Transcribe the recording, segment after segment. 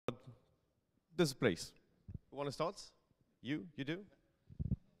this place. You want to start? You do?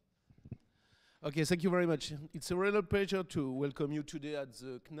 Okay, thank you very much. It's a real pleasure to welcome you today at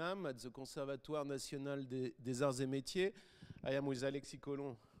the CNAM, at the Conservatoire National des Arts et Métiers. I am with Alexis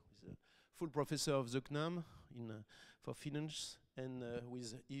Collomb, who's a full professor of the CNAM for finance, and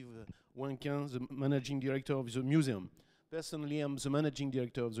with Yves Wanquin, the managing director of the museum. Personally, I'm the managing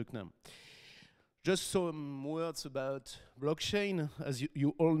director of the CNAM. Just some words about blockchain. As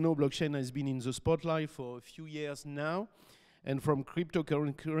you all know, blockchain has been in the spotlight for a few years now. And from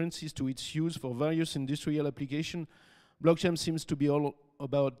cryptocurrencies to its use for various industrial applications, blockchain seems to be all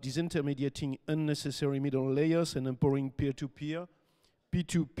about disintermediating unnecessary middle layers and empowering peer-to-peer,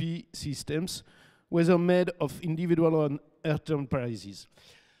 P2P systems, whether made of individual or enterprises.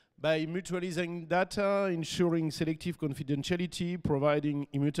 By mutualizing data, ensuring selective confidentiality, providing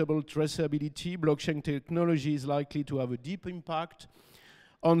immutable traceability, blockchain technology is likely to have a deep impact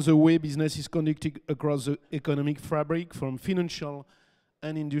on the way business is conducted across the economic fabric, from financial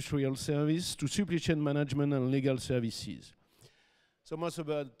and industrial service to supply chain management and legal services. So much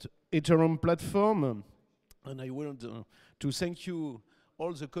about Ethereum platform, and I want to thank you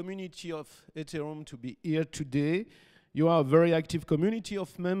all the community of Ethereum to be here today. You are a very active community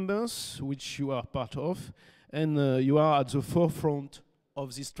of members, which you are part of, and you are at the forefront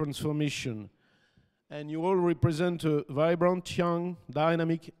of this transformation. And you all represent a vibrant, young,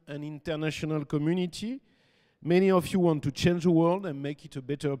 dynamic, and international community. Many of you want to change the world and make it a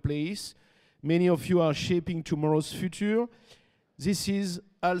better place. Many of you are shaping tomorrow's future. This is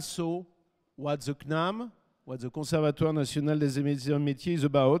also what the CNAM, what the Conservatoire National des Arts et Métiers is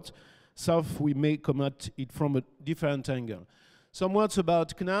about, so we may come at it from a different angle. Some words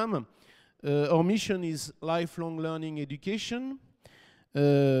about CNAM. Our mission is lifelong learning education.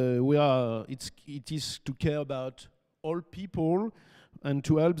 It is to care about all people and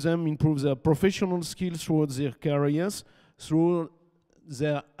to help them improve their professional skills throughout their careers, through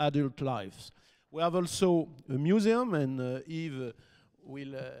their adult lives. We have also a museum, and Yves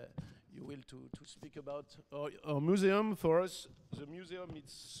will speak about our museum. For us, the museum is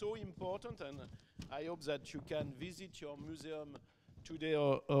so important, and I hope that you can visit your museum today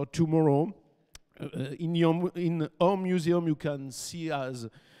or tomorrow. In our museum, you can see as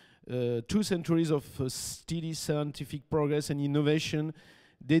 2 centuries of steady scientific progress and innovation,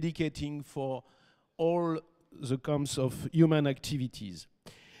 dedicating for all the comes of human activities.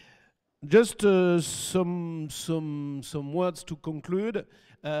 Just some words to conclude.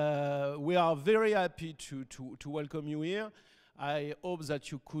 We are very happy to welcome you here. I hope that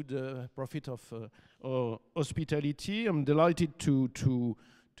you could profit of our hospitality. I'm delighted to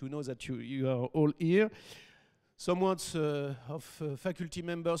know that you are all here. Some words of faculty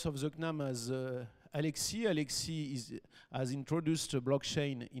members of the CNAM as Alexis. Alexis has introduced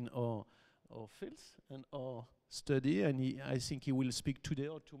blockchain in our fields and our study, and I think he will speak today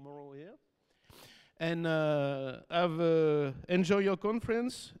or tomorrow here. And enjoy your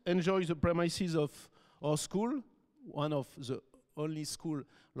conference, enjoy the premises of our school, one of the only school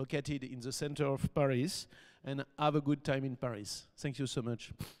located in the center of Paris, and have a good time in Paris. Thank you so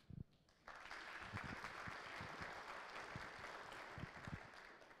much.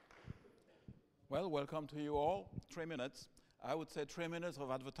 Well, welcome to you all. 3 minutes. I would say 3 minutes of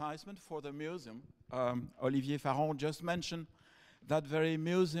advertisement for the museum. Olivier Farron just mentioned that very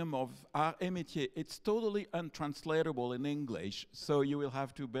museum of Arts et Métiers. It's totally untranslatable in English, so you will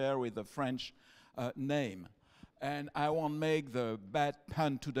have to bear with the French name. And I won't make the bad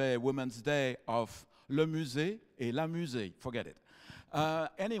pun today, Women's Day, of le musée et la musée. Forget it.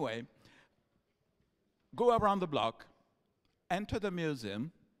 Anyway, go around the block, enter the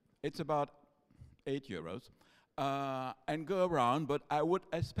museum. It's about €8, and go around, but I would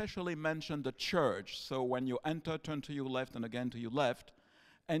especially mention the church. So when you enter, turn to your left and again to your left,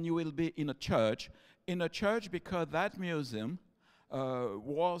 and you will be in a church. In a church because that museum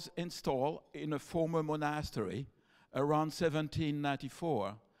was installed in a former monastery around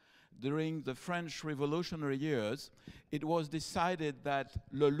 1794. During the French Revolutionary years, it was decided that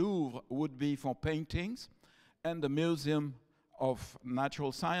Le Louvre would be for paintings, and the Museum of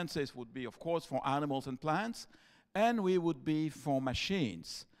Natural Sciences would be, of course, for animals and plants, and we would be for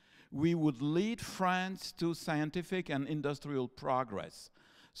machines. We would lead France to scientific and industrial progress.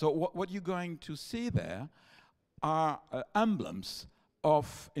 So what you're going to see there are emblems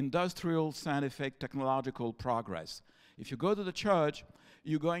of industrial, scientific, technological progress. If you go to the church,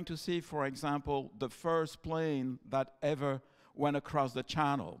 you're going to see, for example, the first plane that ever went across the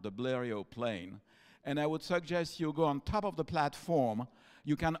channel, the Blériot plane. And I would suggest you go on top of the platform.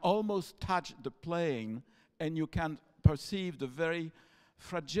 You can almost touch the plane, and you can perceive the very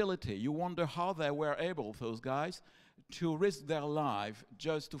fragility. You wonder how they were able, those guys, to risk their life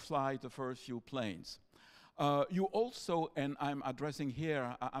just to fly the first few planes. You also, and I'm addressing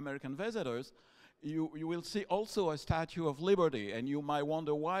here American visitors, you will see also a Statue of Liberty, and you might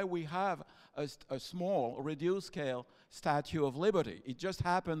wonder why we have a small, reduced scale Statue of Liberty. It just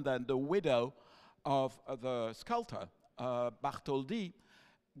happened that the widow of the sculptor, Bartholdi,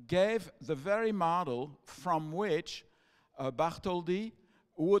 gave the very model from which Bartholdi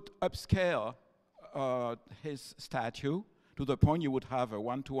would upscale his statue to the point you would have a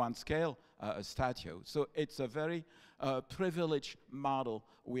one-to-one scale statue. So it's a very privileged model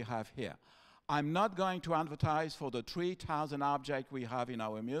we have here. I'm not going to advertise for the 3,000 objects we have in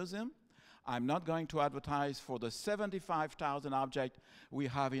our museum. I'm not going to advertise for the 75,000 objects we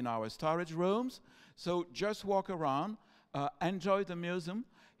have in our storage rooms. So just walk around, enjoy the museum.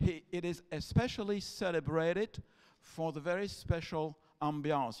 It is especially celebrated for the very special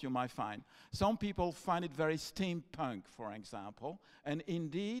ambiance you might find. Some people find it very steampunk, for example, and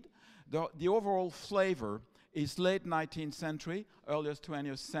indeed, the overall flavor is late 19th century, earliest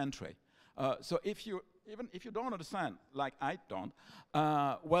 20th century. So even if you don't understand, like I don't,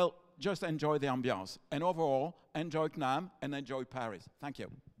 well, just enjoy the ambiance. And overall, enjoy CNAM and enjoy Paris. Thank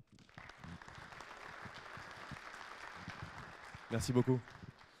you. Merci beaucoup.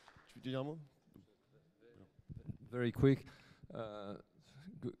 Tu veux dire un mot? Very quick.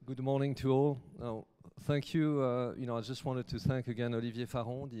 Good morning to all. Thank you. I just wanted to thank again Olivier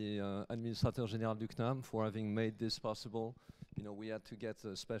Faron, the Administrateur Général du CNAM, for having made this possible. We had to get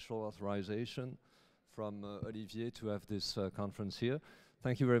a special authorization from Olivier to have this conference here.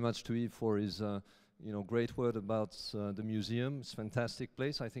 Thank you very much to Yves for his great word about the museum. It's a fantastic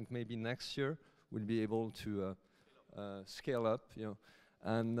place. I think maybe next year we'll be able to scale up.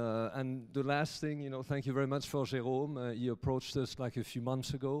 And the last thing, thank you very much for Jérôme. He approached us like a few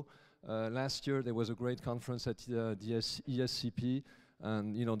months ago. Last year there was a great conference at the ESCP,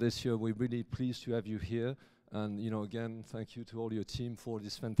 and this year we're really pleased to have you here. And again, thank you to all your team for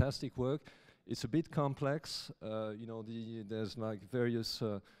this fantastic work. It's a bit complex. There's like various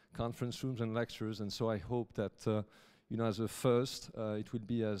conference rooms and lectures, and so I hope that as a first, it will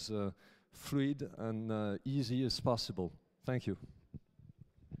be as fluid and easy as possible. Thank you.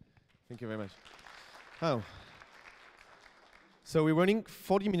 Thank you very much. Oh. So we're running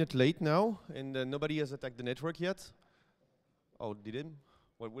 40 minutes late now, and nobody has attacked the network yet. Oh, did it?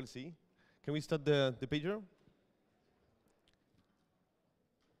 Well, we'll see. Can we start the pager?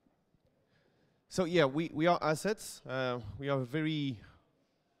 So yeah, we are assets. We are a very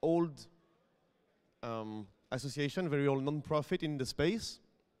old association, very old non-profit in the space.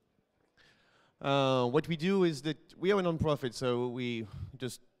 What we do is that we are a non-profit, so we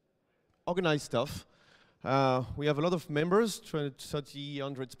just organize stuff. We have a lot of members, 30,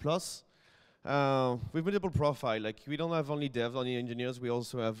 hundreds plus. With multiple profile, like we don't have only devs, only engineers, we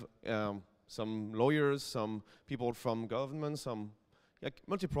also have some lawyers, some people from government, some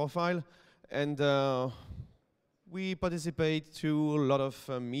multi-profile. And we participate to a lot of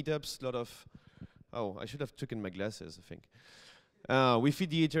meetups, a lot of, oh, I should have taken my glasses, I think. We feed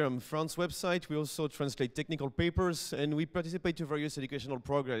the Ethereum France website, we also translate technical papers, and we participate to various educational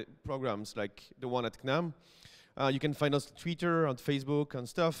programs like the one at CNAM. You can find us on Twitter, on Facebook, and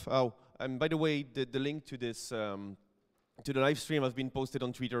stuff. Oh, and by the way, the link to this, to the live stream has been posted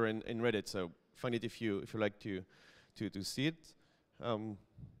on Twitter and Reddit, so find it if you like to see it.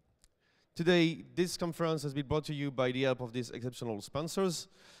 Today, this conference has been brought to you by the help of these exceptional sponsors,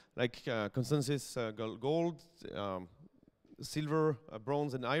 like Consensus Gold, Silver,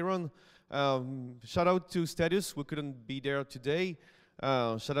 Bronze, and Iron. Shout out to Status, who couldn't be there today.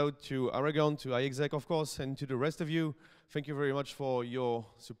 Shout out to Aragon, to iExec, of course, and to the rest of you. Thank you very much for your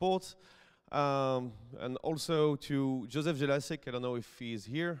support. And also to Joseph Jelasek, I don't know if he's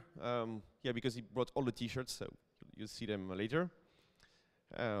here. Yeah, because he brought all the t-shirts, so you'll see them later.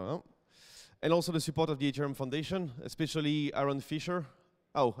 And also the support of the Ethereum Foundation, especially Aaron Fisher.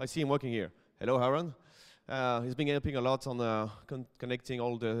 Oh, I see him working here. Hello, Aaron. He's been helping a lot on connecting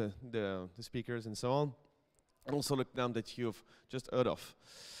all the speakers and so on. And also the CNAM that you've just heard of.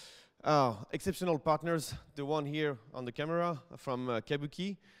 Exceptional partners, the one here on the camera from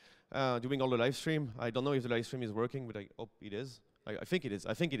Kabuki, doing all the live stream. I don't know if the live stream is working, but I hope it is. I think it is.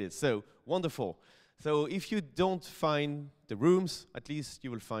 I think it is. So, wonderful. So if you don't find the rooms, at least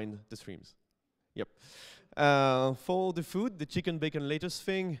you will find the streams. Yep. For the food, the chicken, bacon, lettuce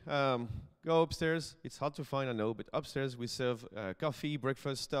thing, go upstairs. It's hard to find, I know, but upstairs we serve coffee,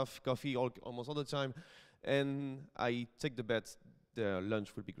 breakfast stuff, coffee almost all the time. And I take the bet the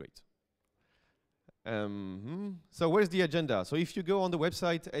lunch will be great. So where's the agenda? So if you go on the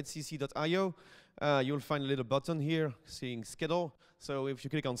website hcc.io, you'll find a little button here saying schedule. So if you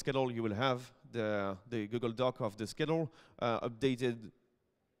click on schedule, you will have the Google Doc of the schedule updated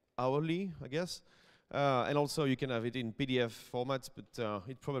hourly, I guess. And also you can have it in PDF format, but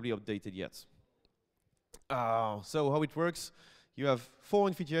it's probably updated yet. So how it works, you have 4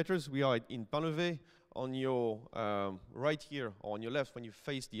 amphitheaters. We are in Levé. On your right here, or on your left, when you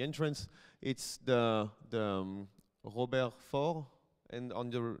face the entrance, it's the Robert Faure, and on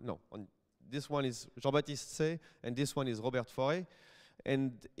this one is Jean-Baptiste C, and this one is Robert Faure.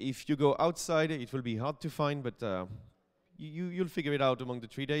 And if you go outside, it will be hard to find, but you'll figure it out among the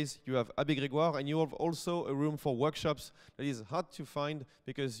 3 days. You have Abbé Grégoire, and you have also a room for workshops that is hard to find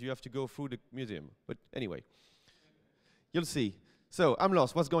because you have to go through the museum. But anyway, you'll see. So I'm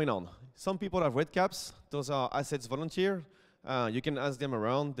lost. What's going on? Some people have red caps. Those are assets volunteer. You can ask them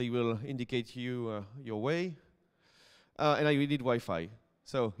around. They will indicate you your way. And I need Wi-Fi.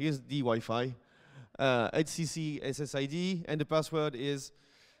 So here's the Wi-Fi. HCC SSID, and the password is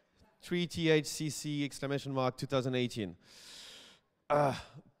 3THCC exclamation mark 2018.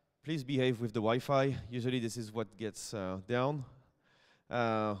 Please behave with the Wi-Fi. Usually this is what gets down.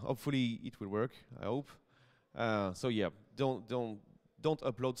 Hopefully it will work, I hope. So yeah, don't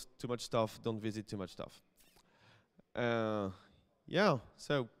upload too much stuff. Don't visit too much stuff. Yeah.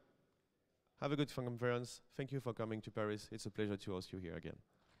 So have a good conference. Thank you for coming to Paris. It's a pleasure to host you here again.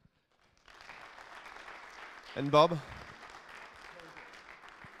 And Bob.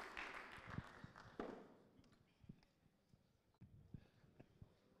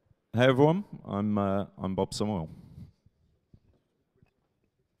 Hey everyone, I'm Bob Samuel.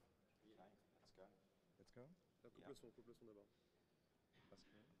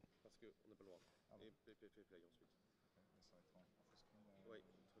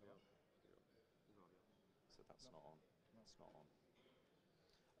 So that's not on. That's not on.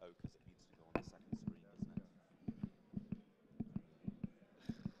 Oh, because it needs to go on the second screen, doesn't it?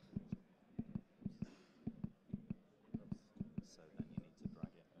 So then you need to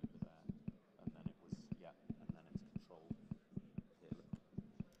drag it over there, and then it was, yeah, and then it's controlled here.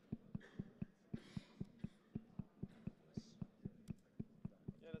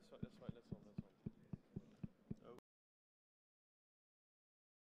 Yeah, that's fine. That's fine. That's fine. Oh.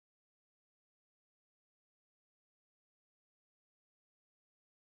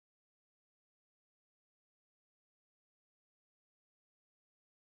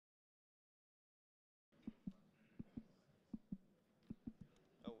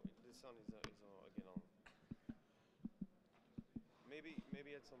 Oh, the sound is again on.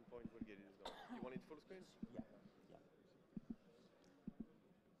 Maybe at some point we'll get it going. You want it full screen? Yeah, yeah.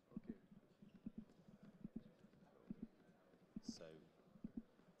 Okay. So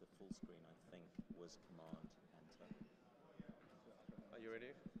the full screen, I think, was Command Enter. Are you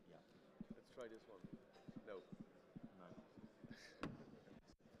ready? Yeah. Let's try this one. No. No.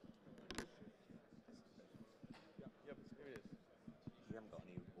 Yep, here it is. You haven't got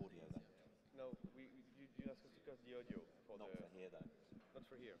any audio then? No, you asked us to cut the audio for Not for here though. Not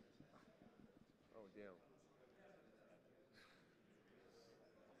for here. Oh damn.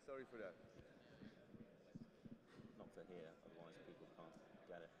 Sorry for that. Not for here, otherwise people can't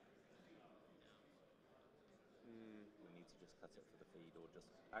get it. We need to just cut it for the feed, or just...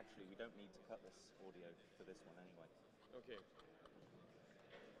 Actually, we don't need to cut this audio for this one anyway. Okay.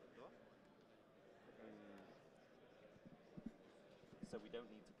 So we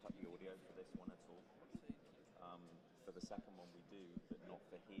don't need to cut the audio for this one at all. For the second one we do, but not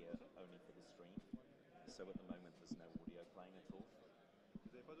for here, only for the stream. So at the moment there's no audio playing at all.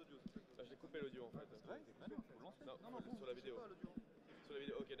 Vous n'avez pas d'audio, s'il vous plaît. Ah, j'ai coupé l'audio en fait. Non, sur la vidéo. Sur la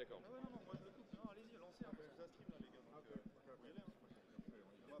vidéo, ok, d'accord. Ah ouais, non, moi je le coupe. Non, allez-y, lancez un peu, ça stream là, les gars. Donc, vous y allez.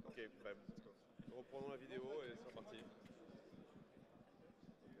 Ok, bah, reprenons la vidéo et c'est reparti.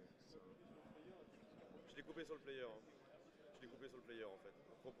 Je l'ai coupé sur le player. Hein. Je l'ai coupé sur le player en fait.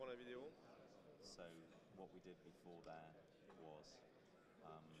 Reprends la vidéo. So what we did before there was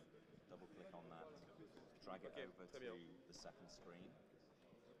double click on that, drag it over to the second screen,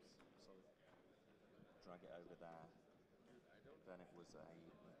 drag it over there, then it was a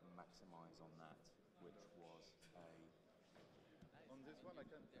maximize on that, which was a... On this one I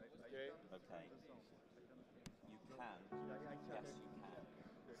can... Okay. You can, yes you can.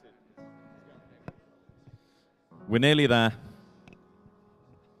 That's it. We're nearly there.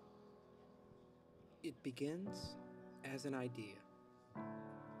 It begins as an idea,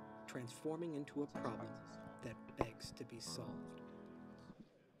 transforming into a problem that begs to be solved.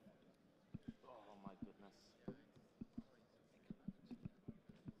 Oh my goodness.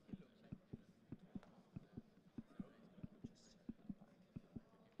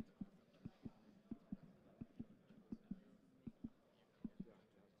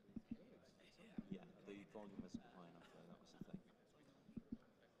 volume isn't high enough though, that was the thing.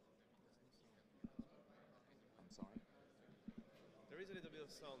 I'm sorry? There is a little bit of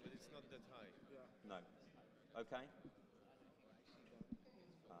sound, but it's not that high. No. Okay.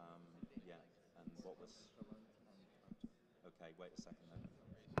 Yeah, and what was... Okay, wait a second then.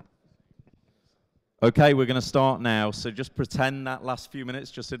 Okay, we're going to start now, so just pretend that last few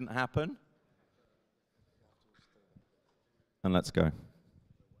minutes just didn't happen. And let's go.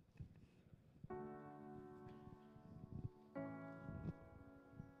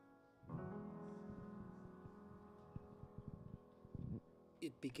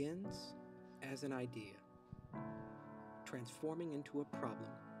 It begins as an idea, transforming into a problem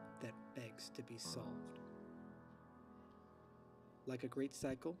that begs to be solved. Like a great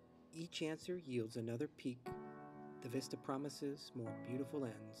cycle, each answer yields another peak, the vista promises more beautiful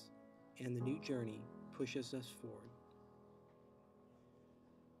ends, and the new journey pushes us forward.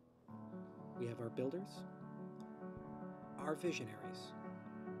 We have our builders, our visionaries,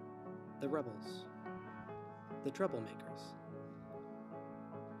 the rebels, the troublemakers,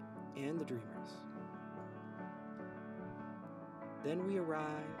 and the dreamers. Then we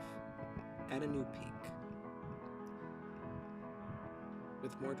arrive at a new peak,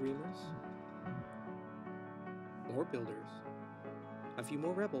 with more dreamers, more builders, a few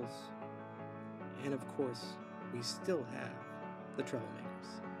more rebels, and of course, we still have the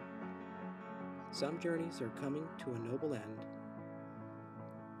troublemakers. Some journeys are coming to a noble end,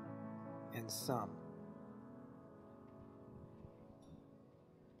 and some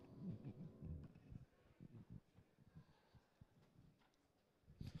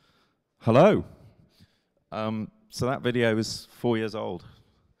Hello. So that video is 4 years old,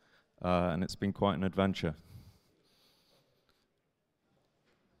 and it's been quite an adventure.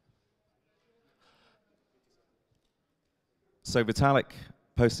 So Vitalik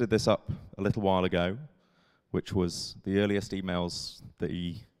posted this up a little while ago, which was the earliest emails that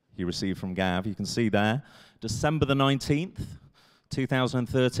he received from Gav. You can see there, December the 19th,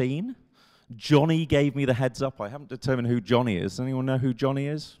 2013. Johnny gave me the heads up. I haven't determined who Johnny is. Does anyone know who Johnny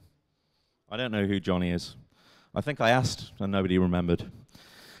is? I don't know who Johnny is. I think I asked and nobody remembered.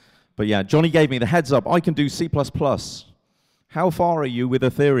 But yeah, Johnny gave me the heads up. I can do C++. How far are you with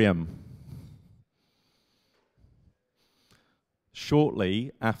Ethereum?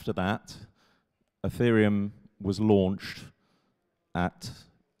 Shortly after that, Ethereum was launched at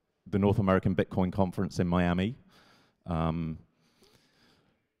the North American Bitcoin Conference in Miami. And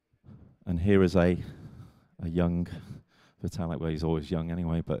here is a young Vitalik. Well, he's always young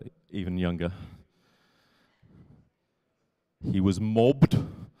anyway, but even younger. He was mobbed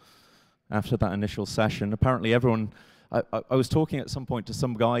after that initial session. Apparently everyone, I was talking at some point to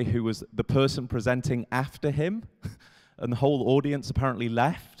some guy who was the person presenting after him, and the whole audience apparently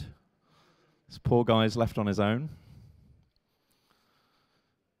left. This poor guy's left on his own.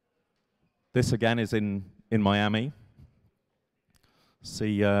 This again is in Miami.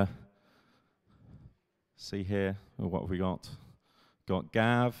 See here, what have we got? Got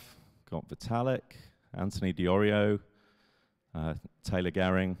Gav, got Vitalik, Anthony Diorio, Taylor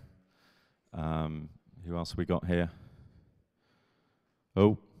Gehring. Who else have we got here?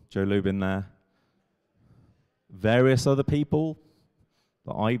 Oh, Joe Lubin there. Various other people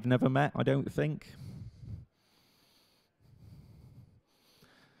that I've never met, I don't think.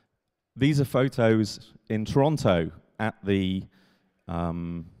 These are photos in Toronto at the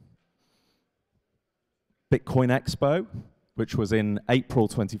Bitcoin Expo, which was in April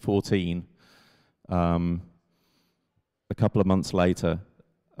 2014. A couple of months later,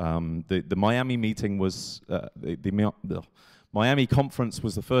 the Miami meeting was the Miami conference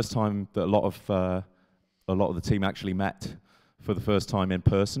was the first time that a lot of the team actually met for the first time in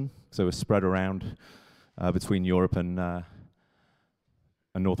person. So it was spread around between Europe and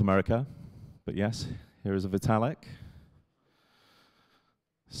North America. But yes, here is a Vitalik,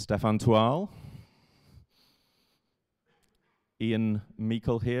 Stefan Tual, Ian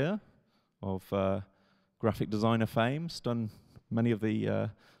Meikle here of graphic designer fame. He's done many of the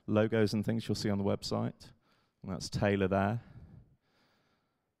logos and things you'll see on the website. And that's Taylor there.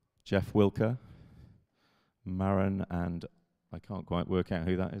 Jeff Wilker, Marin, and I can't quite work out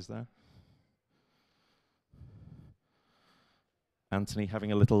who that is there. Anthony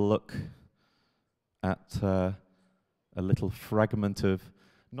having a little look at a little fragment of,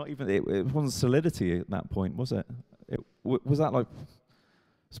 not even, it wasn't Solidity at that point, was it? Was that like,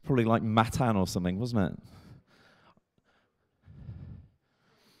 it's probably like Matan or something, wasn't it?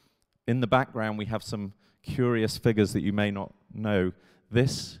 In the background, we have some curious figures that you may not know.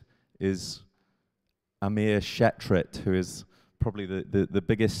 This is Amir Shetrit, who is probably the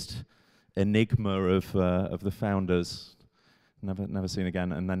biggest enigma of the founders, never seen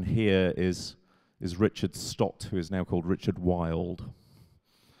again. And then here is Richard Stott, who is now called Richard Wild,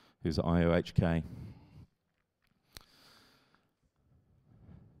 who's at IOHK.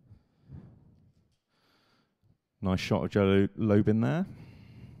 Nice shot of Joe Lubin there.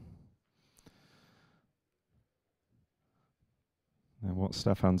 And what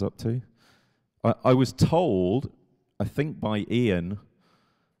Stefan's up to. I was told, I think by Ian,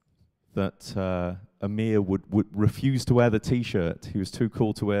 that Amir would refuse to wear the T-shirt. He was too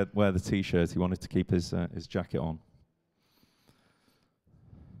cool to wear the T-shirt. He wanted to keep his jacket on.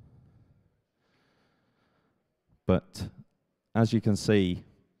 But as you can see,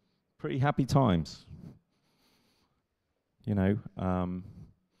 pretty happy times. You know,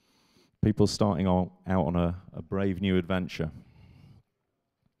 people starting out on a brave new adventure.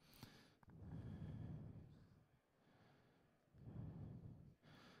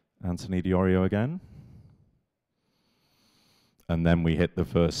 Anthony Diorio again. And then we hit the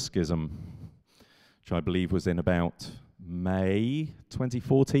first schism, which I believe was in about May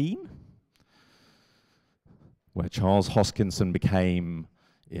 2014, where Charles Hoskinson became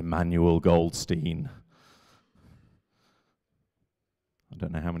Emmanuel Goldstein. I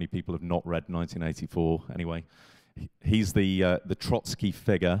don't know how many people have not read 1984. Anyway, he's the Trotsky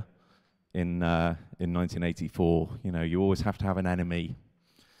figure in 1984. You know, you always have to have an enemy.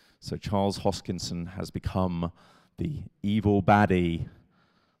 So Charles Hoskinson has become the evil baddie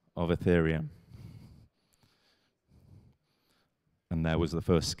of Ethereum. And there was the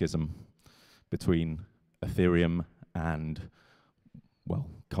first schism between Ethereum and, well,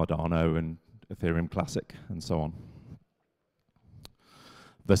 Cardano and Ethereum Classic and so on.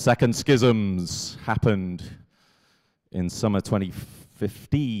 The second schisms happened in summer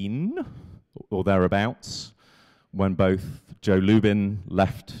 2015 or thereabouts, when both Joe Lubin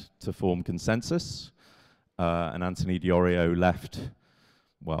left to form Consensus and Anthony Diorio left.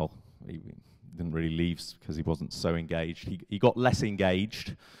 Well, he didn't really leave because he wasn't so engaged. He got less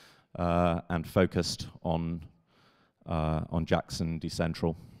engaged and focused on Jackson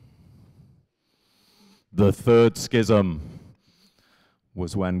Decentral. The third schism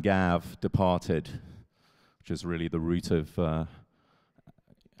was when Gav departed, which is really the root of our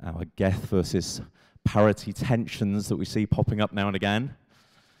Geth versus parity tensions that we see popping up now and again.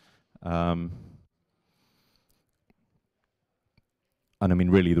 And I mean,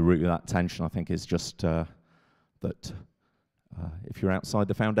 really the root of that tension, I think, is just that if you're outside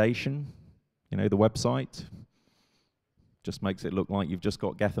the foundation, you know, the website just makes it look like you've just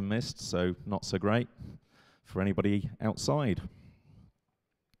got Geth and Mist, so not so great for anybody outside.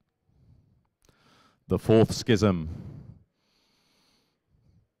 The fourth schism,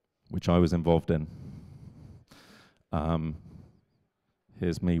 which I was involved in.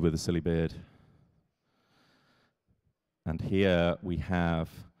 Here's me with a silly beard. And here we have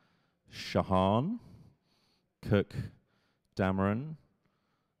Shahan, Cook, Dameron,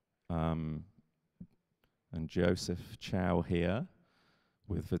 and Joseph Chow here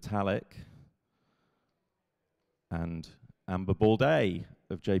with Vitalik and Amber Balday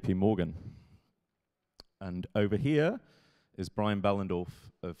of JP Morgan. And over here is Brian Bellendorf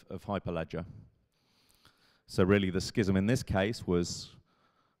of Hyperledger. So really the schism in this case was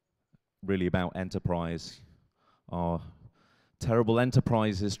really about enterprise. Our terrible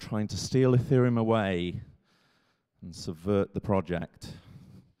enterprises trying to steal Ethereum away and subvert the project.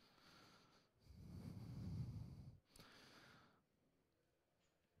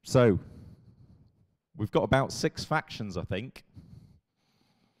 So we've got about 6 factions, I think.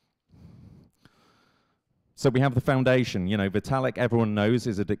 So we have the foundation. You know, Vitalik, everyone knows,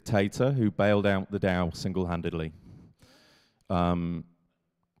 is a dictator who bailed out the DAO single-handedly. I'm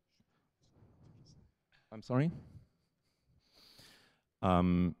sorry?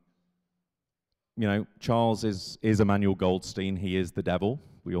 You know, Charles is Emmanuel Goldstein. He is the devil.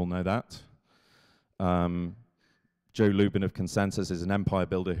 We all know that. Joe Lubin of Consensus is an empire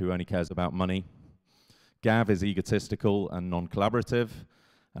builder who only cares about money. Gav is egotistical and non-collaborative.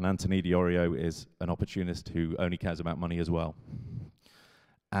 And Anthony Diorio is an opportunist who only cares about money as well.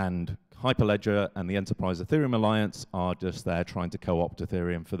 And Hyperledger and the Enterprise Ethereum Alliance are just there trying to co-opt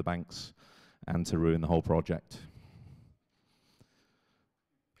Ethereum for the banks and to ruin the whole project.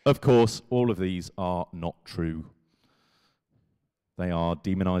 Of course, all of these are not true. They are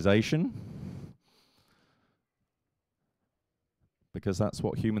demonization, because that's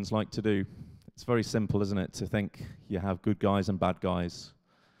what humans like to do. It's very simple, isn't it, to think you have good guys and bad guys.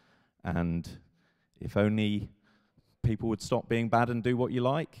 And if only people would stop being bad and do what you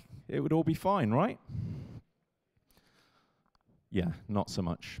like, it would all be fine, right? Yeah, not so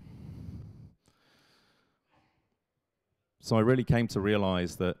much. So I really came to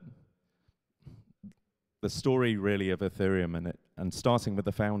realize that the story really of Ethereum and starting with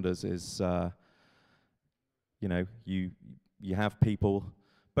the founders is, you know, you have people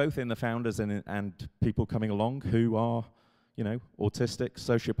both in the founders and people coming along who are, you know, autistic,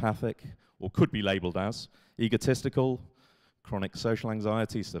 sociopathic, or could be labeled as egotistical, chronic social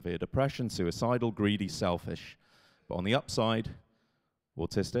anxiety, severe depression, suicidal, greedy, selfish. But on the upside,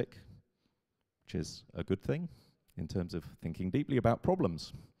 autistic, which is a good thing in terms of thinking deeply about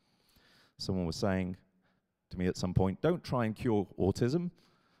problems. Someone was saying to me at some point, don't try and cure autism.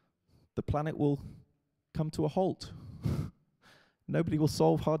 The planet will come to a halt. Nobody will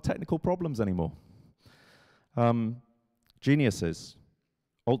solve hard technical problems anymore. Geniuses,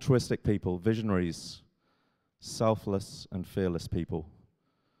 altruistic people, visionaries, selfless and fearless people.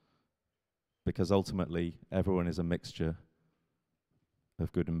 Because ultimately, everyone is a mixture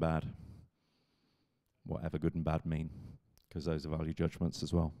of good and bad. Whatever good and bad mean, because those are value judgments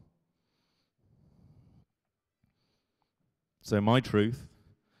as well. So my truth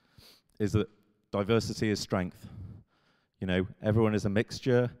is that diversity is strength. You know, everyone is a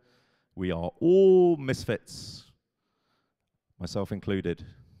mixture. We are all misfits, myself included,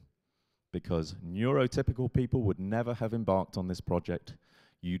 because neurotypical people would never have embarked on this project.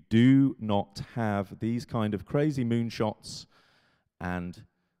 You do not have these kind of crazy moonshots and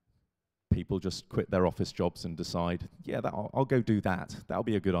people just quit their office jobs and decide, yeah, I'll go do that. That'll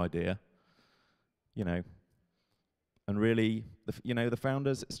be a good idea. You know, and really, you know, the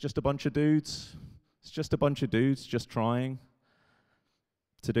founders, it's just a bunch of dudes. It's just a bunch of dudes just trying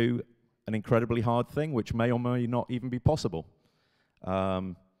to do an incredibly hard thing, which may or may not even be possible.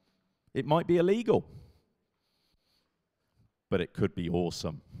 It might be illegal, but it could be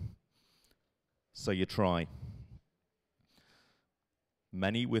awesome. So you try.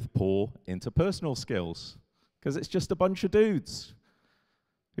 Many with poor interpersonal skills, because it's just a bunch of dudes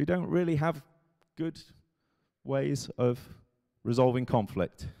who don't really have good ways of resolving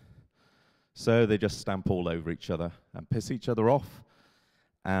conflict. So they just stamp all over each other and piss each other off,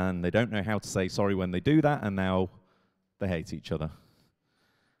 and they don't know how to say sorry when they do that, and now they hate each other.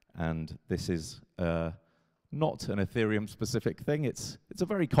 And this is not an Ethereum-specific thing. It's a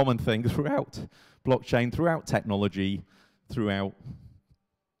very common thing throughout blockchain, throughout technology, throughout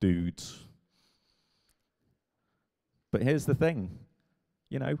dudes. But here's the thing,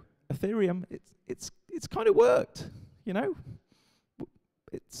 you know, Ethereum, it's kind of worked, you know.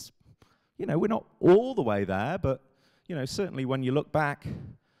 It's, you know, we're not all the way there, but, you know, certainly when you look back,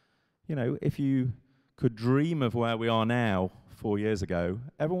 you know, if you could dream of where we are now 4 years ago,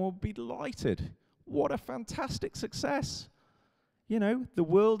 everyone would be delighted. What a fantastic success. You know, the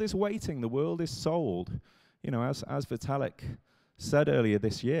world is waiting, the world is sold. You know, as Vitalik said earlier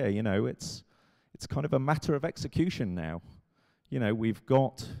this year, you know, it's kind of a matter of execution now. You know, we've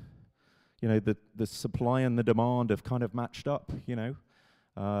got, you know, the supply and the demand have kind of matched up, you know.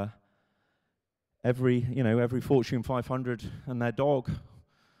 Every Fortune 500 and their dog,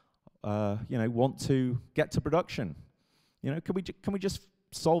 you know, want to get to production. You know, can we just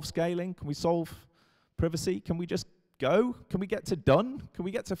solve scaling? Can we solve privacy? Can we just go? Can we get to done? Can we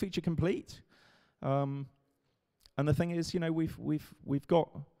get to feature complete? And the thing is, you know, we've got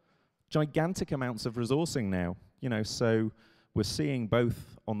gigantic amounts of resourcing now. You know, so we're seeing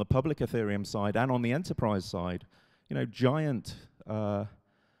both on the public Ethereum side and on the enterprise side, you know, giant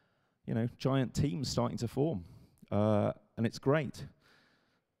teams starting to form, and it's great.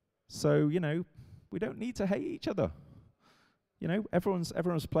 So, you know, we don't need to hate each other. You know,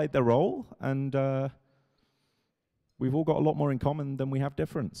 everyone's played their role, and we've all got a lot more in common than we have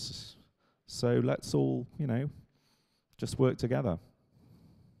difference. So let's all, you know, just work together.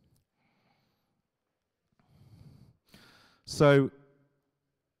 So,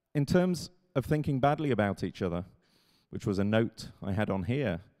 in terms of thinking badly about each other, which was a note I had on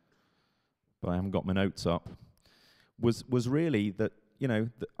here, but I haven't got my notes up, was really that, you know,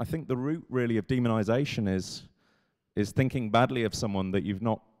 I think the root really of demonization is thinking badly of someone that you've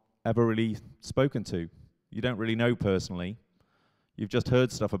not ever really spoken to. You don't really know personally. You've just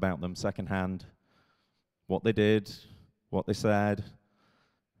heard stuff about them secondhand, what they did, what they said,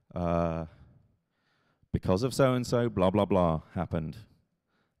 because of so-and-so, blah, blah, blah, happened.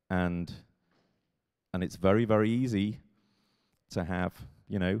 And it's very, very easy to have,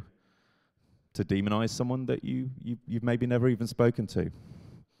 you know, to demonize someone that you've maybe never even spoken to,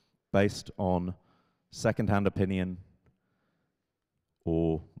 based on second-hand opinion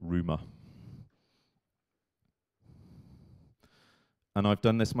or rumor. And I've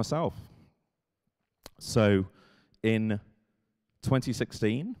done this myself. So in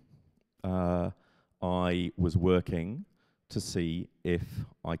 2016, I was working to see if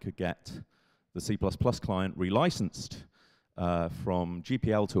I could get the C++ client relicensed from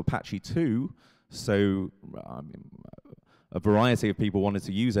GPL to Apache 2. So a variety of people wanted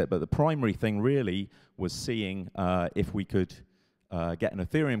to use it, but the primary thing really was seeing if we could get an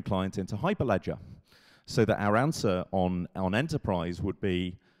Ethereum client into Hyperledger, so that our answer on enterprise would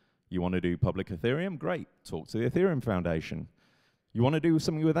be, you want to do public Ethereum? Great, talk to the Ethereum Foundation. You want to do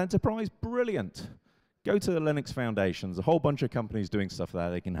something with enterprise? Brilliant. Go to the Linux Foundation. There's a whole bunch of companies doing stuff there.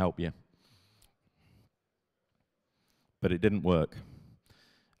 They can help you. But it didn't work.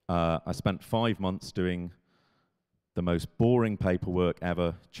 I spent 5 months doing the most boring paperwork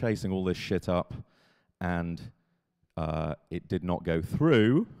ever, chasing all this shit up, and it did not go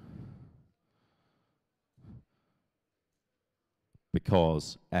through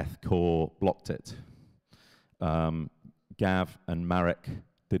because Ethcore blocked it. Gav and Marek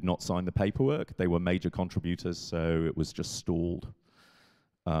did not sign the paperwork. They were major contributors, so it was just stalled.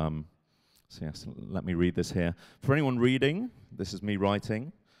 So yes, let me read this here. For anyone reading, this is me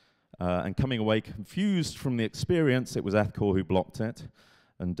writing, and coming away confused from the experience, it was Ethcore who blocked it.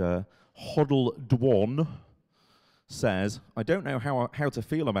 And Hoddle Dwan says, I don't know how to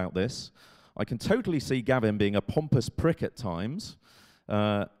feel about this. I can totally see Gavin being a pompous prick at times,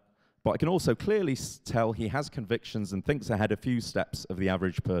 but I can also clearly tell he has convictions and thinks ahead a few steps of the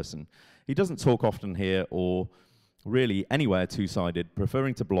average person. He doesn't talk often here or really anywhere two-sided,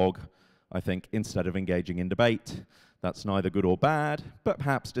 preferring to blog, I think, instead of engaging in debate. That's neither good or bad, but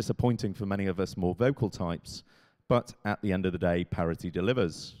perhaps disappointing for many of us more vocal types. But at the end of the day, parity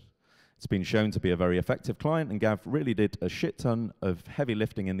delivers. It's been shown to be a very effective client, and Gav really did a shit ton of heavy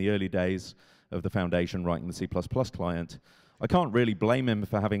lifting in the early days of the foundation writing the C++ client. I can't really blame him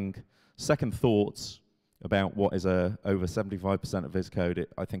for having second thoughts about what is over 75% of his code.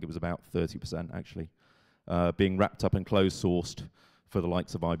 I think it was about 30% actually, being wrapped up and closed sourced for the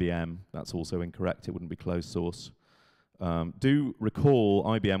likes of IBM. That's also incorrect. It wouldn't be closed source. Do recall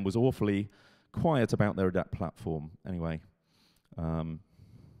IBM was awfully quiet about their Adapt platform. Anyway, where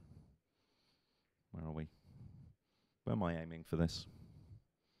are we? Where am I aiming for this?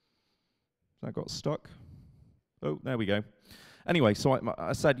 That got stuck. Oh, there we go. Anyway, so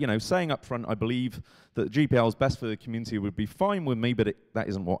I said, you know, saying up front, I believe that GPL is best for the community would be fine with me, but that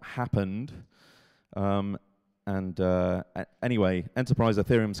isn't what happened. Anyway, enterprise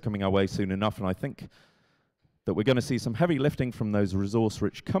Ethereum's coming our way soon enough, and I think that we're going to see some heavy lifting from those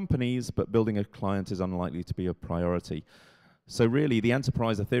resource-rich companies, but building a client is unlikely to be a priority. So really, the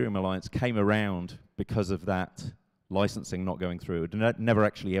Enterprise Ethereum Alliance came around because of that licensing not going through. It would never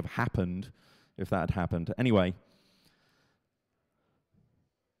actually have happened if that had happened. Anyway,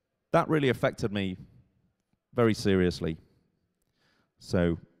 that really affected me very seriously.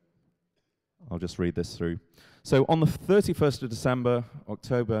 So I'll just read this through. So on the 31st of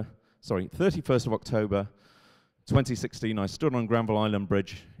October 2016, I stood on Granville Island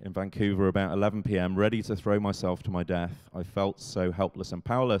Bridge in Vancouver about 11 p.m., ready to throw myself to my death. I felt so helpless and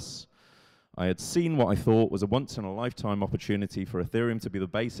powerless. I had seen what I thought was a once-in-a-lifetime opportunity for Ethereum to be the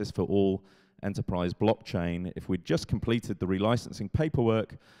basis for all enterprise blockchain. If we'd just completed the relicensing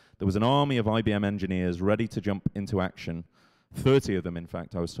paperwork, there was an army of IBM engineers ready to jump into action, 30 of them, in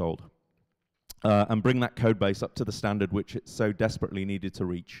fact, I was told, and bring that code base up to the standard which it so desperately needed to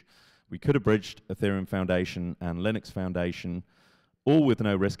reach. We could have bridged Ethereum Foundation and Linux Foundation, all with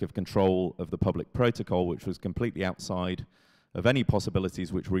no risk of control of the public protocol, which was completely outside of any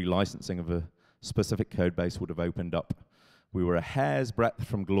possibilities which relicensing of a specific code base would have opened up. We were a hair's breadth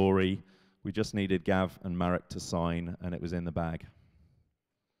from glory. We just needed Gav and Marek to sign, and it was in the bag.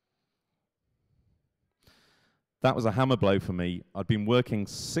 That was a hammer blow for me. I'd been working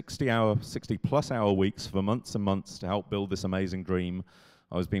 60-plus hour weeks for months and months to help build this amazing dream.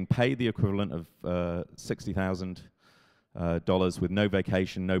 I was being paid the equivalent of $60,000 with no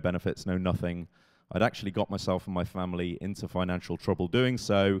vacation, no benefits, no nothing. I'd actually got myself and my family into financial trouble doing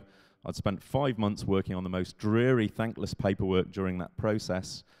so. I'd spent 5 months working on the most dreary, thankless paperwork during that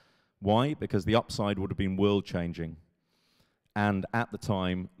process. Why? Because the upside would have been world-changing, and at the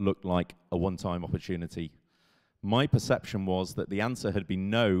time looked like a one-time opportunity. My perception was that the answer had been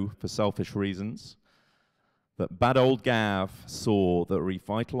no for selfish reasons, that bad old Gav saw that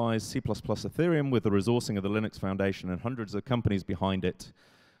revitalized C++ Ethereum with the resourcing of the Linux Foundation and hundreds of companies behind it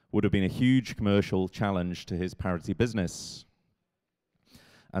would have been a huge commercial challenge to his parity business.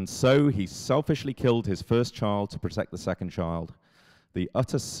 And so he selfishly killed his first child to protect the second child. The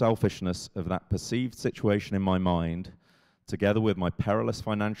utter selfishness of that perceived situation in my mind, together with my perilous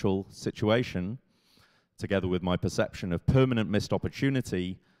financial situation, together with my perception of permanent missed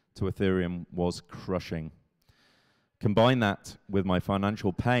opportunity to Ethereum, was crushing. Combine that with my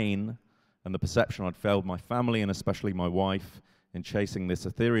financial pain and the perception I'd failed my family and especially my wife in chasing this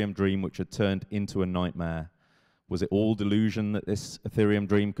Ethereum dream, which had turned into a nightmare. Was it all delusion that this Ethereum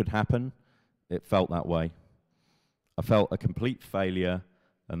dream could happen? It felt that way. I felt a complete failure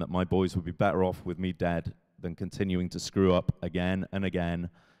and that my boys would be better off with me dead than continuing to screw up again and again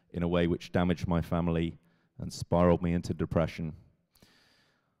in a way which damaged my family and spiraled me into depression.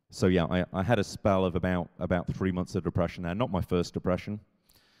 So yeah, I had a spell of about 3 months of depression there. Not my first depression.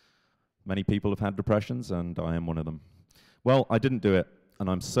 Many people have had depressions, and I am one of them. Well, I didn't do it, and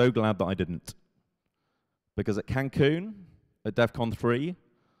I'm so glad that I didn't. Because at Cancun, at DevCon 3,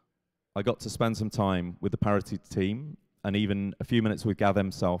 I got to spend some time with the Parity team, and even a few minutes with Gav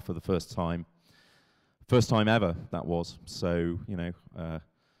himself for the first time. First time ever, that was. So, you know,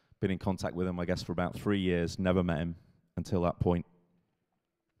 been in contact with him, I guess, for about 3 years, never met him until that point.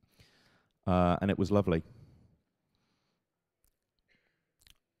 And it was lovely.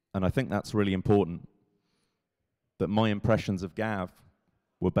 And I think that's really important, that my impressions of Gav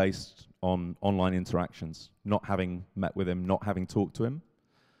were based on online interactions, not having met with him, not having talked to him,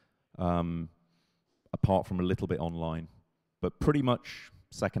 apart from a little bit online, but pretty much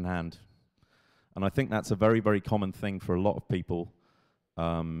secondhand. And I think that's a very, very common thing for a lot of people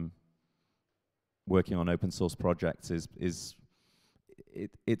working on open source projects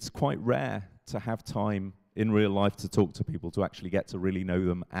it's quite rare to have time in real life to talk to people, to actually get to really know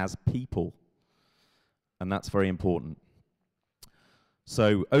them as people. And that's very important.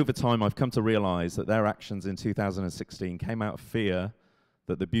 So over time, I've come to realize that their actions in 2016 came out of fear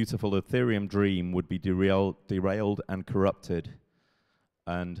that the beautiful Ethereum dream would be derailed and corrupted.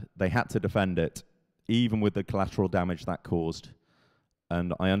 And they had to defend it, even with the collateral damage that caused.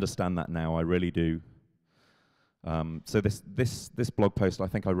 And I understand that now, I really do. So this blog post, I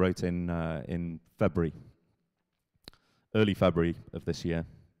think I wrote in February, early February of this year.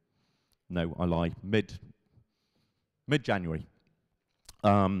 No, I lie, mid-January.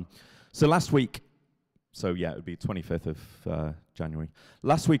 So last week, so yeah, it would be 25th of January.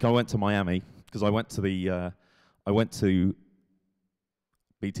 Last week I went to Miami because I went to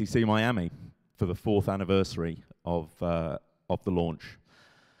BTC Miami for the 4th anniversary of the launch,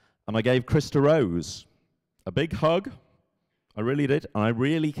 and I gave Krista Rose a big hug. I really did, and I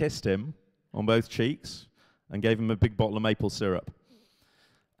really kissed him on both cheeks and gave him a big bottle of maple syrup.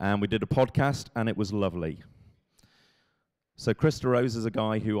 And we did a podcast, and it was lovely. So Krista Rose is a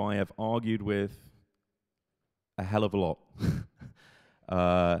guy who I have argued with a hell of a lot.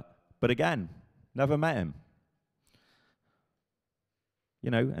 But again, never met him. You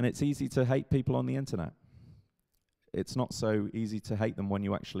know, and it's easy to hate people on the internet. It's not so easy to hate them when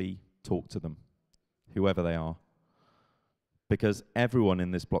you actually talk to them, whoever they are. Because everyone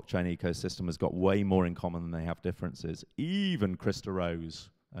in this blockchain ecosystem has got way more in common than they have differences. Even Krista Rose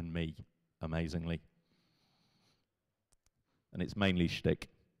and me, amazingly. And it's mainly shtick.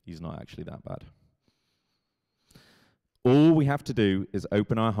 He's not actually that bad. All we have to do is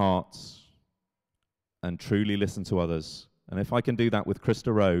open our hearts and truly listen to others. And if I can do that with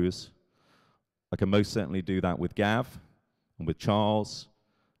Krista Rose, I can most certainly do that with Gav and with Charles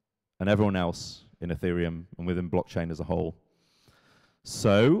and everyone else in Ethereum and within blockchain as a whole.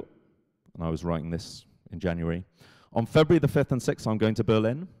 So, and I was writing this in January, on February the 5th and 6th, I'm going to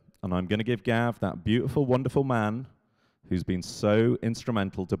Berlin, and I'm going to give Gav, that beautiful, wonderful man who's been so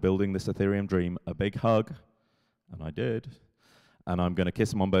instrumental to building this Ethereum dream, a big hug, and I did, and I'm going to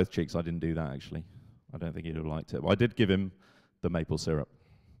kiss him on both cheeks. I didn't do that, actually. I don't think he'd have liked it. But I did give him the maple syrup.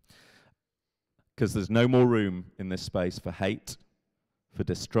 Because there's no more room in this space for hate, for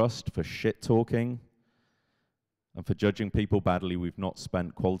distrust, for shit-talking, and for judging people badly we've not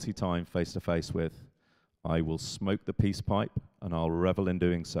spent quality time face-to-face with. I will smoke the peace pipe, and I'll revel in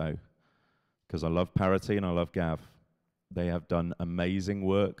doing so, because I love Parity and I love Gav. They have done amazing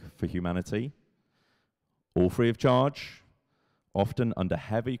work for humanity, all free of charge, often under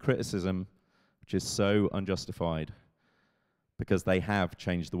heavy criticism, which is so unjustified, because they have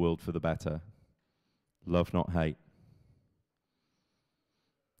changed the world for the better. Love, not hate.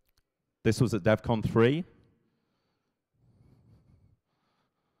 This was at DevCon 3.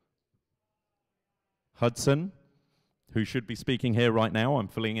 Hudson, who should be speaking here right now, I'm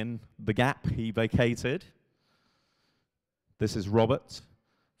filling in the gap he vacated. This is Robert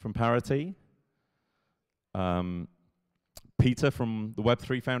from Parity. Peter from the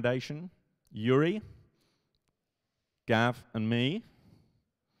Web3 Foundation. Yuri, Gav, and me.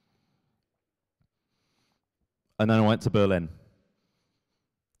 And then I went to Berlin.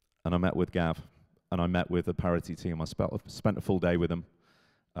 And I met with Gav. And I met with the Parity team. I spent a full day with them.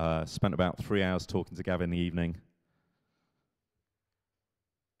 Spent about 3 hours talking to Gav in the evening.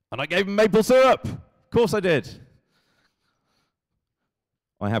 And I gave him maple syrup. Of course I did.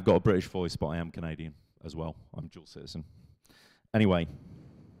 I have got a British voice, but I am Canadian as well. I'm dual citizen. Anyway,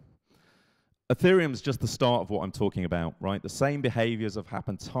 Ethereum is just the start of what I'm talking about, right? The same behaviors have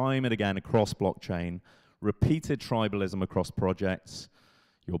happened time and again across blockchain, repeated tribalism across projects.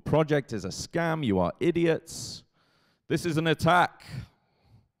 Your project is a scam, you are idiots. This is an attack.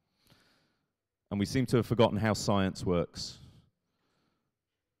 And we seem to have forgotten how science works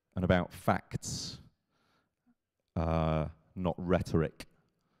and about facts, not rhetoric,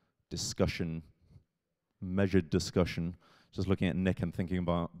 discussion, measured discussion. Just looking at Nick and thinking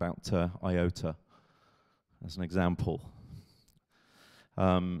about IOTA as an example.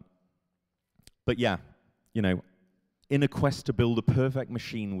 But yeah, you know, in a quest to build a perfect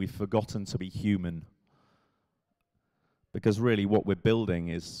machine, we've forgotten to be human. Because really what we're building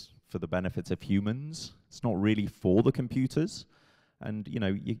is for the benefit of humans. It's not really for the computers. And you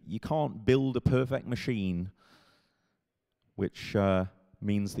know, you can't build a perfect machine which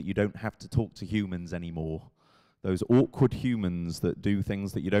means that you don't have to talk to humans anymore. Those awkward humans that do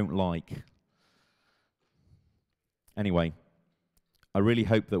things that you don't like. Anyway, I really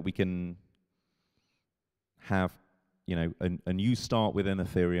hope that we can have, you know, a new start within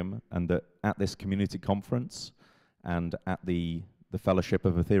Ethereum, and that at this community conference and at the Fellowship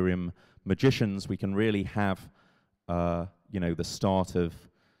of Ethereum Magicians, we can really have, you know, the start of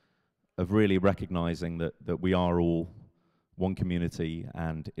really recognizing that we are all one community,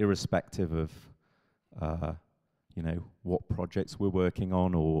 and irrespective of, you know, what projects we're working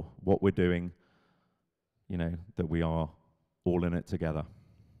on or what we're doing, you know, that we are all in it together.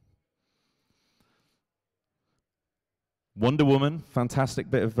 Wonder Woman, fantastic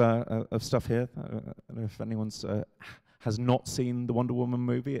bit of stuff here. I don't know if anyone's has not seen the Wonder Woman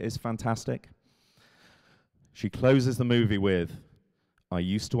movie. It is fantastic. She closes the movie with, "I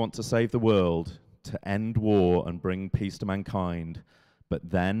used to want to save the world, to end war and bring peace to mankind, but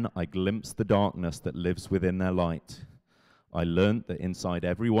then I glimpsed the darkness that lives within their light. I learnt that inside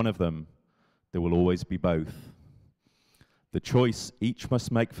every one of them, there will always be both. The choice each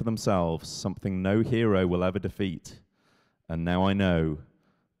must make for themselves, something no hero will ever defeat. And now I know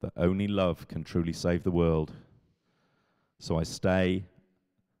that only love can truly save the world. So I stay,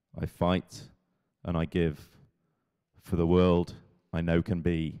 I fight, and I give. For the world I know can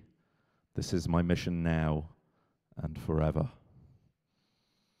be. This is my mission now and forever."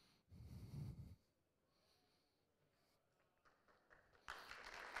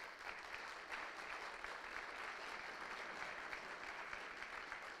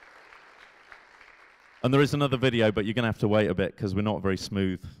 And there is another video, but you're going to have to wait a bit because we're not very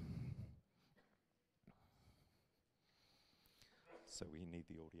smooth. So we need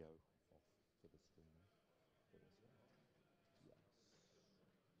the audio.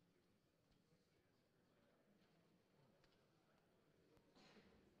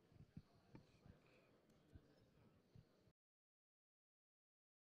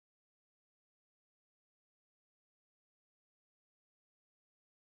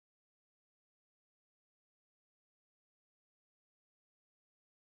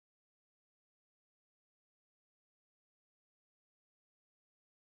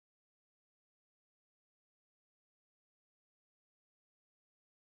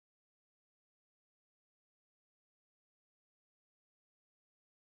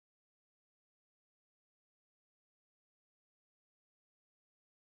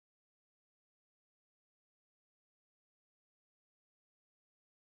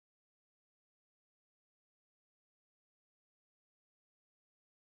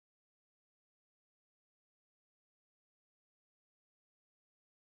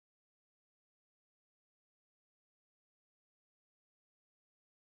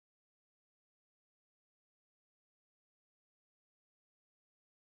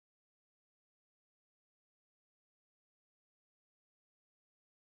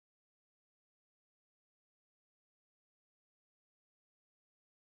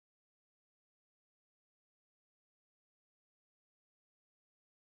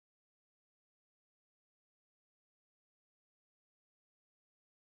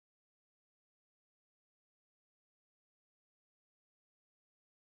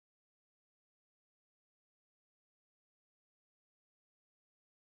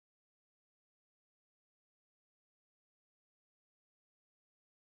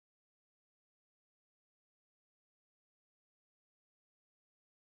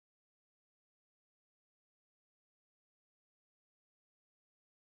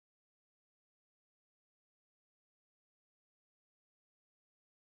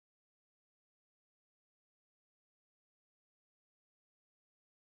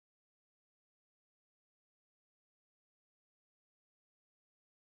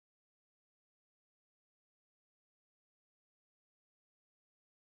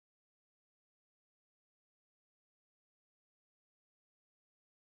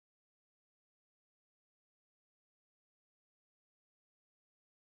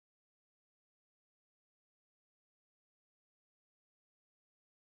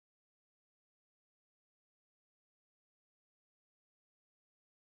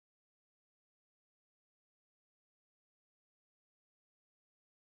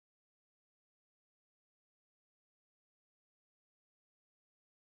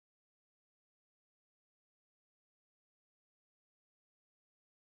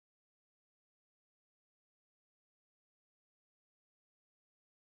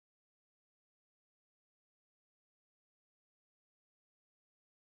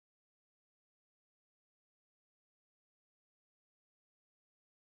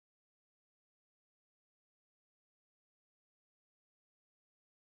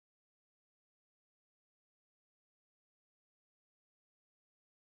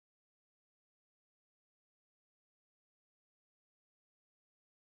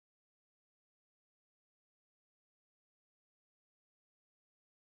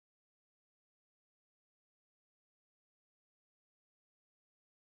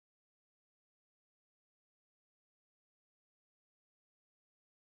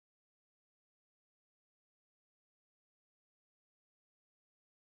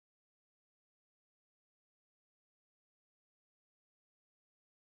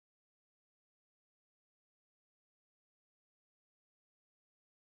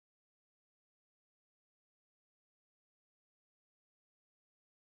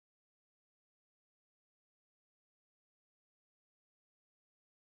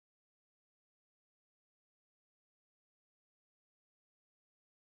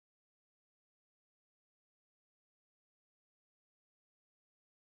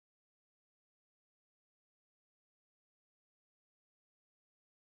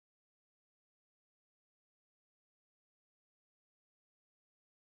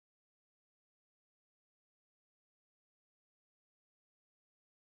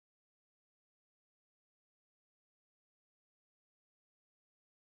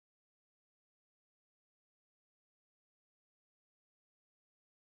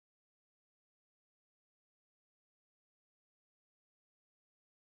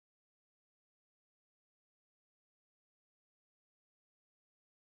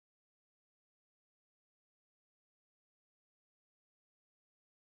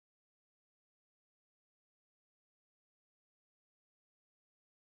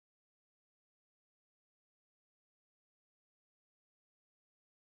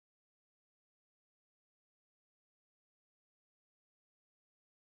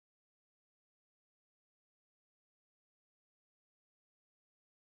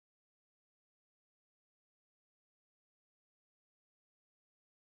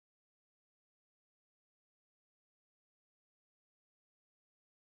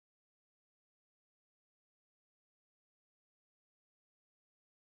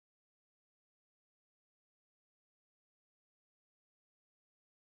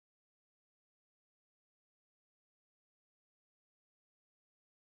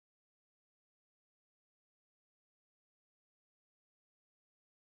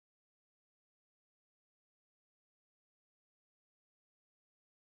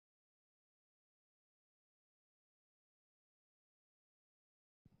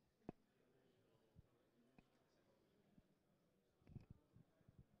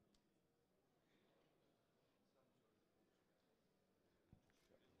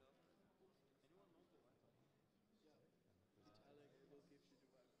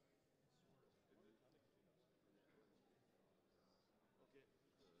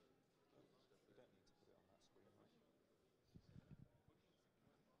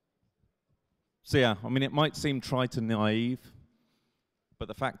 So yeah, I mean, it might seem trite and naive, but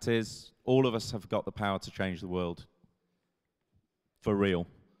the fact is, all of us have got the power to change the world. For real.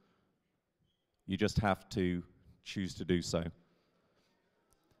 You just have to choose to do so.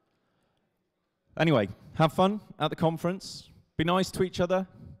 Anyway, have fun at the conference. Be nice to each other.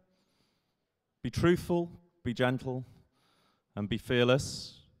 Be truthful, be gentle, and be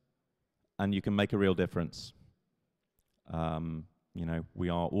fearless, and you can make a real difference. You know, we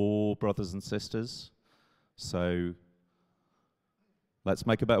are all brothers and sisters, so let's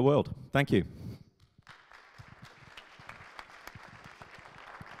make a better world. Thank you.